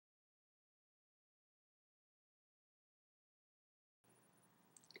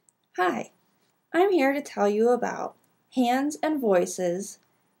Hi, I'm here to tell you about Hands and Voices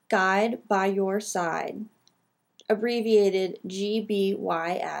Guide by Your Side, abbreviated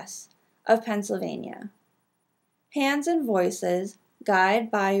GBYS, of Pennsylvania. Hands and Voices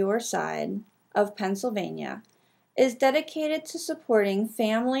Guide by Your Side of Pennsylvania is dedicated to supporting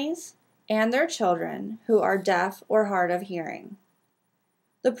families and their children who are deaf or hard of hearing.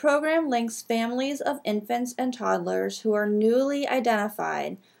 The program links families of infants and toddlers who are newly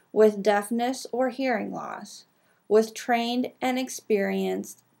identified with deafness or hearing loss with trained and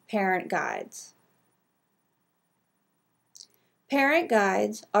experienced parent guides. Parent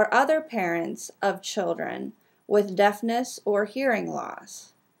guides are other parents of children with deafness or hearing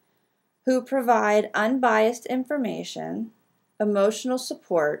loss who provide unbiased information, emotional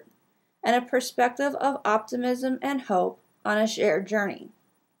support, and a perspective of optimism and hope on a shared journey.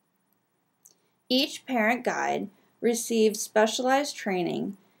 Each parent guide receives specialized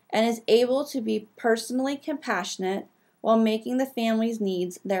training and is able to be personally compassionate while making the family's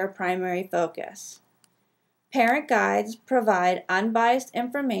needs their primary focus. Parent guides provide unbiased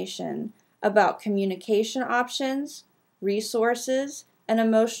information about communication options, resources, and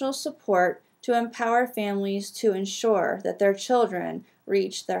emotional support to empower families to ensure that their children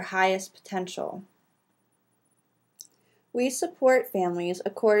reach their highest potential. We support families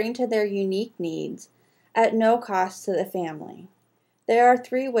according to their unique needs at no cost to the family. There are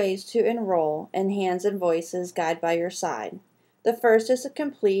 3 ways to enroll in Hands and Voices Guide by Your Side. The first is to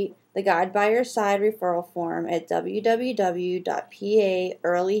complete the Guide by Your Side referral form at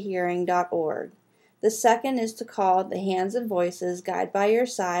www.paearlyhearing.org. The second is to call the Hands and Voices Guide by Your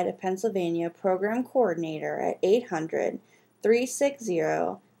Side of Pennsylvania Program Coordinator at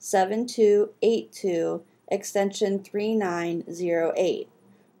 800-360-7282 extension 3908.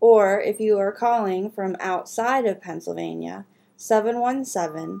 Or if you are calling from outside of Pennsylvania,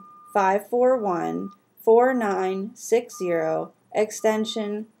 717-541-4960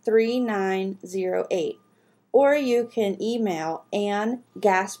 extension 3908. Or you can email Ann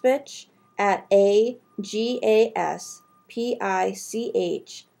Gaspich at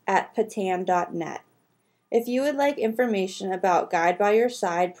agaspich@patan.net. If you would like information about Guide by Your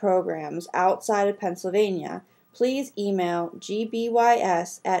Side programs outside of Pennsylvania, please email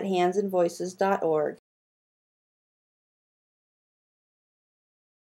gbys@handsandvoices.org.